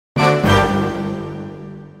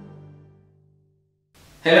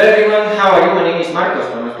Hello everyone, how are you? My name is Marcos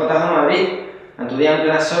from Spotahome, Madrid, and today I'm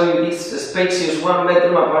gonna show you this spacious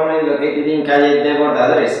one-bedroom apartment located in Calle de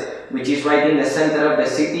Bordadores, which is right in the center of the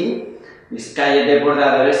city. This Calle de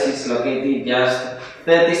Bordadores is located just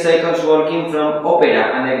 30 seconds walking from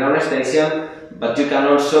Opera underground station, but you can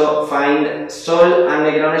also find Sol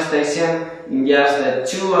underground station in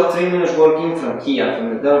just 2 or 3 minutes walking from here,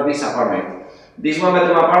 from the door of this apartment. This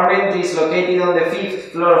one-bedroom apartment is located on the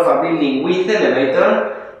 5th floor of a building with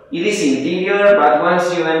elevator. It is interior, but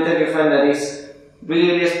once you enter you find that it's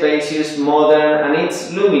really spacious, modern, and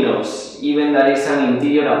it's luminous, even that it's an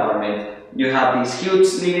interior apartment. You have this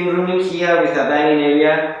huge living room in here with a dining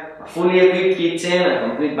area, a fully equipped kitchen, a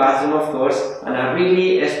complete bathroom of course, and a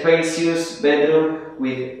really spacious bedroom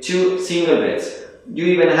with 2 single beds. You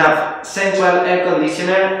even have central air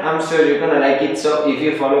conditioner. I'm sure you're gonna like it, so if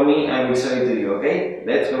you follow me, I will show it to you, okay?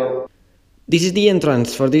 Let's go. This is the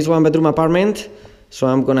entrance for this one-bedroom apartment, so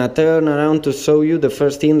I'm gonna turn around to show you the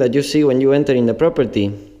first thing that you see when you enter in the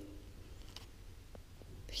property.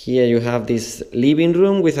 Here you have this living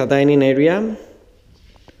room with a dining area,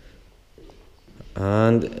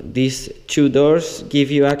 and these 2 doors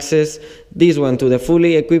give you access, this one to the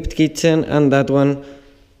fully equipped kitchen and that one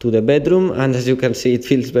to the bedroom, and as you can see it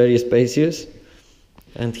feels very spacious.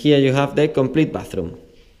 And here you have the complete bathroom.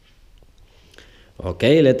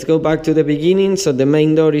 Okay, let's go back to the beginning. So the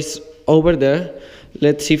main door is over there.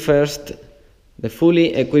 Let's see first the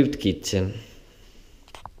fully equipped kitchen.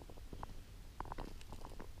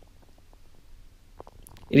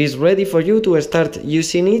 It is ready for you to start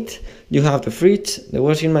using it. You have the fridge, the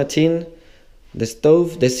washing machine, the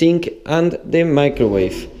stove, the sink and the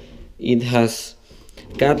microwave. It has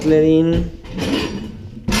cutlery,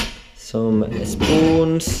 some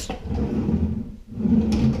spoons,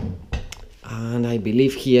 and I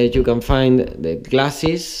believe here you can find the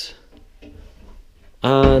glasses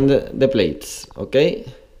and the plates. Okay,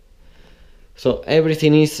 so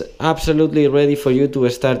everything is absolutely ready for you to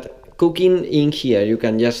start cooking in here. You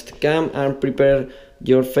can just come and prepare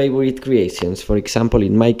your favorite creations. For example,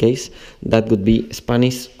 in my case, that would be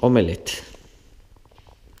Spanish omelette.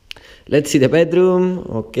 Let's see the bedroom.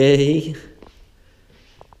 Okay,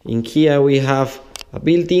 in here we have a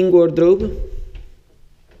built-in wardrobe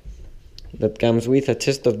that comes with a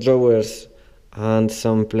chest of drawers and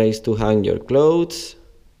some place to hang your clothes.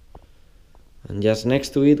 And just next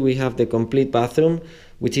to it we have the complete bathroom,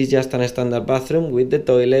 which is just a standard bathroom with the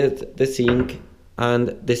toilet, the sink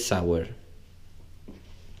and the shower.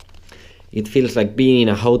 It feels like being in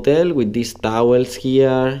a hotel with these towels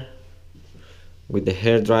here, with the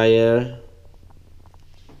hair dryer,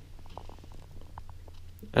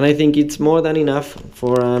 and I think it's more than enough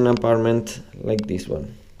for an apartment like this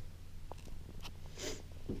one.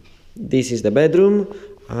 This is the bedroom,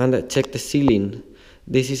 and check the ceiling.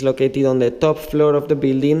 This is located on the top floor of the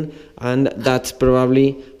building, and that's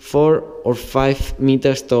probably 4 or 5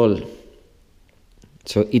 meters tall,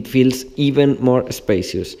 so it feels even more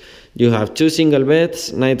spacious. You have 2 single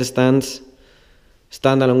beds, nightstands,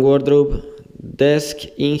 standalone wardrobe, desk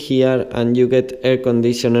in here, and you get air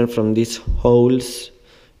conditioner from these holes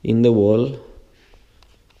in the wall.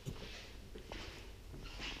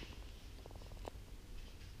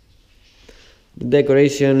 The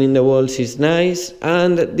decoration in the walls is nice,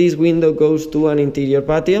 and this window goes to an interior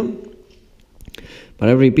patio. But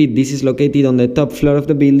I repeat, this is located on the top floor of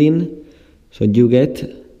the building, so you get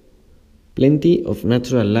plenty of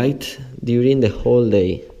natural light during the whole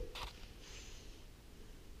day.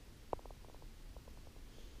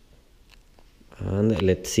 And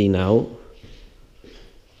let's see now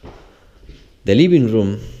the living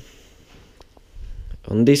room.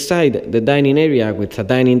 On this side, the dining area with a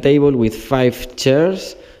dining table with 5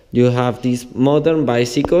 chairs. You have this modern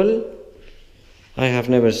bicycle. I have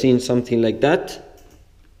never seen something like that.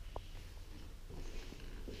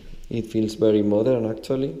 It feels very modern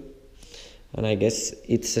actually, and I guess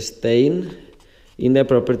it's staying in the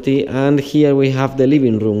property. And here we have the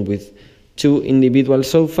living room with 2 individual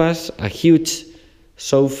sofas, a huge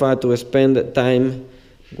sofa to spend time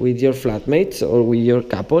with your flatmates or with your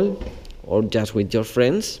couple or just with your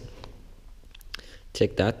friends.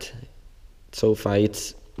 Check that sofa,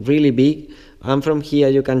 it's really big, and from here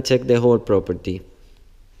you can check the whole property.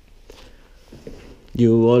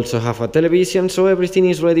 You also have a television, so everything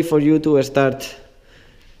is ready for you to start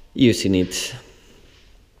using it.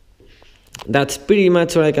 That's pretty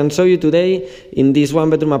much what I can show you today in this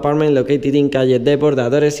one-bedroom apartment located in Calle de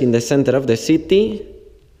Bordadores in the center of the city.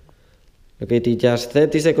 Located just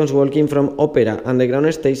 30 seconds walking from Opera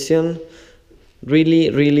underground station.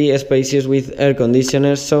 Really spacious with air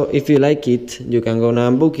conditioners, so if you like it, you can go now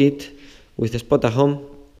and book it. with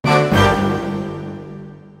Spotahome.